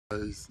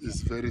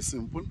It's very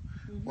simple.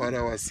 What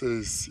I was saying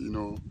is,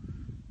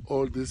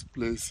 all these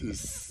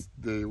places,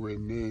 they were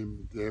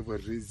named, they have a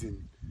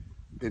reason.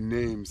 The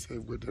names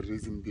have got a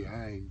reason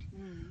behind.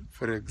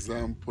 For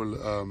example,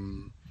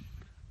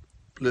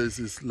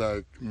 places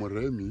like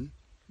Moremi,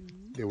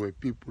 there were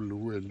people who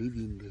were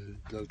living there,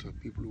 Delta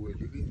people who were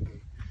living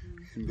there,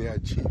 and their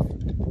chief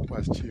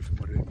was Chief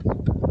Moremi.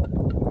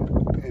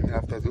 And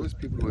after those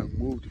people were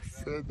moved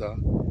further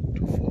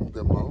to form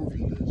the Mau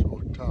village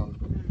or town,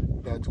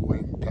 that's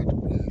when that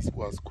place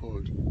was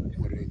called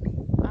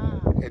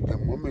Moremi. At the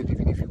moment,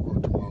 even if you go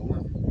to Mau,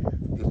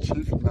 the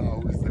chief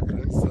now is the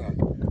grandson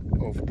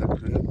of the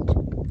grand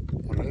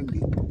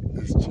Moremi,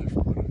 is Chief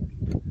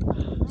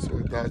Moremi. So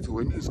that's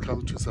when it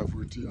comes to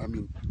Savuti. I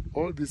mean,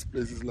 all these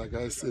places, like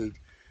I said,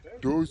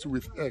 those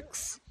with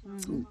X,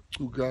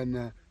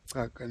 Tsugana,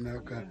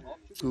 Tsakanaka,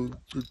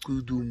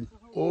 Tsukudum,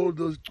 all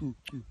those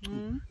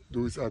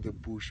those are the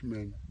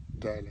Bushmen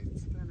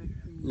dialects.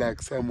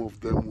 Like some of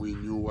them we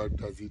knew what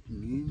does it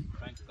mean,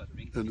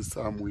 and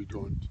some we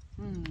don't.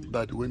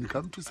 But when it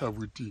comes to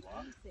Savuti,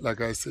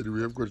 like I said,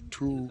 we have got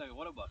two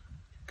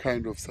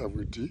kind of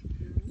Savuti,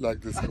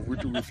 like the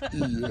Savuti with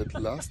E at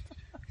last,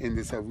 and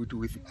the Savute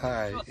with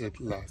I at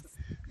last.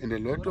 And a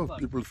lot of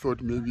people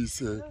thought maybe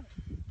it's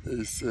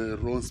a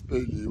wrong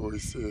spelling or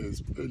it's a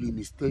spelling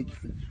mistake.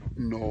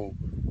 No,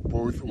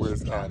 both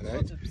words are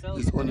right.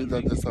 It's only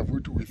that the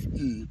Savute with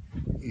E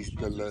is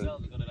the land.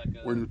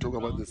 When you talk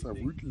about the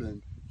Savute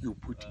land, you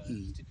put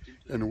E.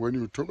 And when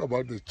you talk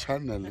about the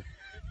channel,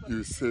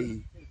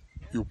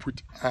 you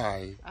put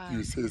I.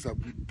 You say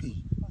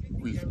Savuti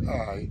with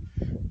I,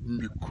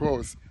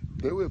 because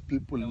there were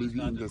people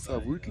living in the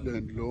Savute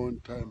land long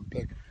time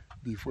back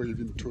before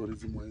even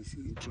tourism was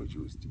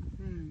introduced.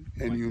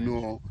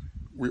 And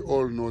we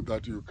all know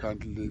that you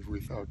can't live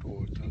without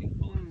water.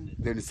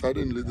 Then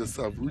suddenly the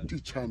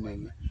Savuti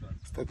channel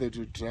started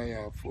to dry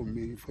up for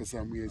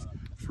some years,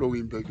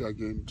 flowing back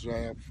again,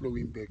 dry up,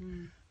 flowing back.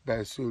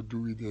 By so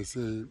doing, they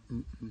say,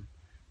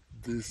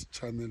 this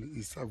channel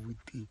is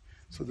Savuti.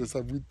 So the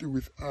Savuti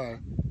with I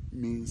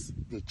means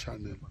the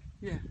channel.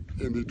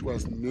 And it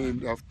was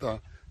named after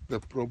the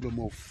problem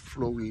of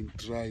flowing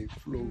dry.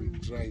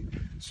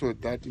 So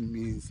that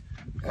means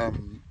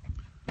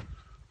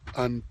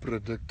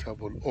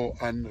unpredictable or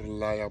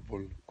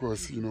unreliable,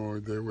 because they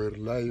were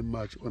relying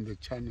much on the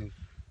channel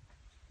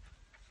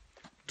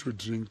to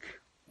drink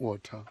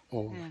water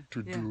or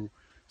to do.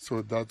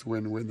 So that's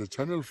when the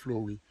channel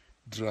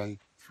dry,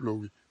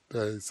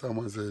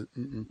 someone said,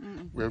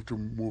 we have to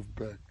move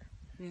back.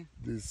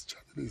 This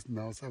channel is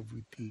now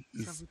Savuti.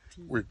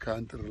 We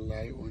can't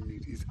rely on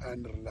it. It's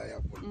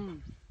unreliable.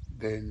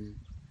 Then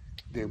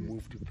they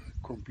moved back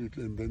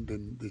completely, and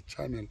then the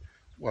channel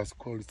was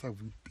called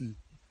Savuti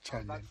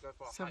channel.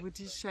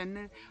 Savuti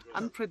channel,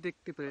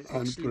 unpredictable.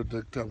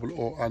 Unpredictable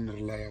or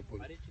unreliable,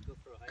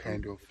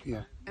 kind of,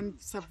 And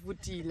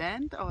Savuti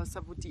land or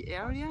Savuti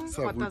area,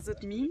 what does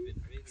it mean?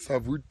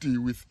 Savuti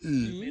with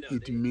E,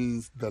 it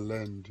means the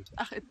land.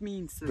 It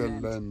means the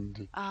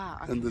land.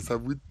 Okay. And the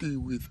Savuti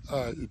with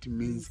I, it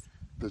means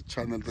the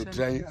channel, the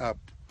drying up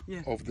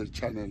of the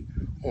channel,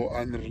 or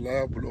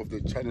unreliable of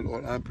the channel,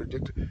 or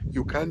unpredictable.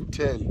 You can't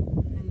tell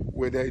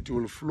whether it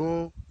will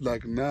flow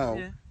like now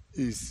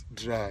is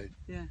dry.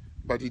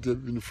 But it has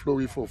been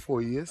flowing for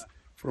 4 years,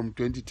 from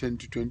 2010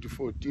 to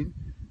 2014,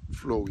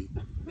 flowing.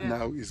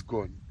 Now it's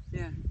gone.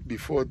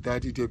 Before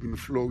that, it had been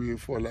flowing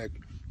for like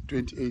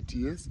 28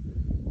 years.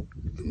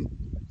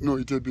 No,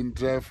 it had been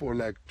dry for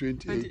like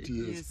 28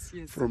 years.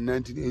 From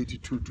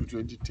 1982 to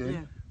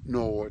 2010,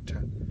 no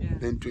water.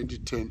 Then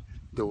 2010,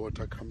 the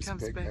water comes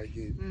back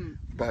again.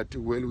 But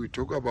when we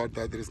talk about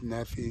that, there is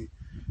nothing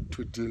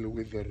to deal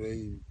with the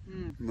rain.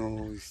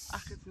 No,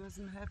 it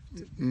doesn't have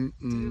to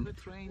deal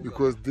with rain.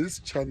 Because this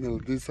channel,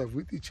 this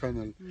Savuti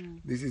channel,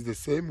 this is the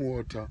same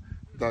water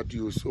that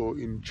you saw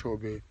in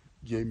Chobe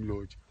Game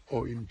Lodge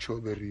or in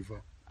Chobe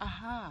River.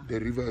 The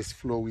river is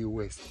flowing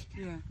west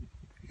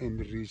and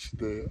reach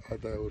the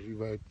other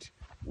river at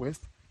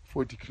west,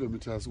 40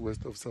 kilometers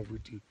west of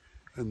Savuti,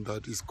 and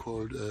that is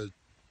called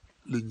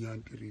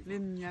Linyanti River.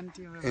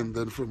 And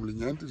then from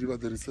Linyanti River,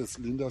 there is a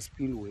cylinder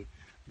spillway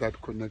that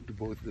connect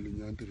both the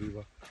Linyanti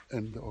River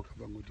and the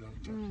Okavango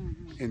Delta.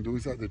 And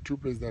those are the two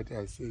places that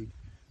I said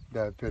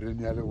the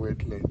perennial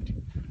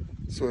wetland.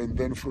 So, and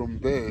then from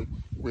there,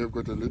 we have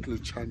got a little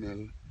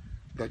channel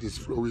that is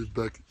flowing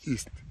back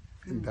east,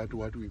 and that's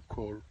what we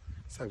call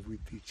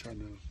Savuti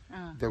channel.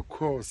 The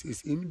course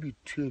is in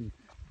between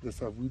the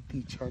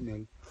Savuti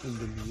channel and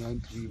the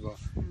Linyanti River.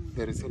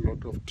 There is a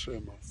lot of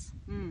tremors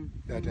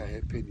that are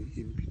happening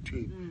in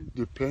between,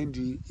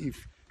 depending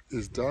if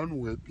it's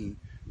downwelling,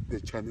 the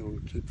channel will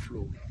keep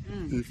flowing.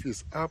 If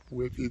it's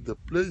upward, if the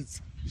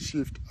plates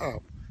shift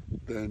up,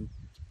 then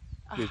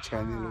the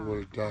channel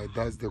will die.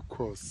 That's the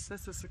cause.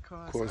 This is the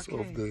cause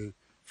of the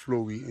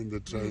flowing and the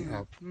drying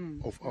up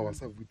of our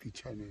Savuti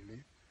channel.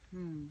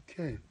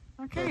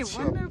 Okay,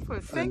 wonderful.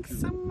 Thanks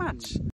so much.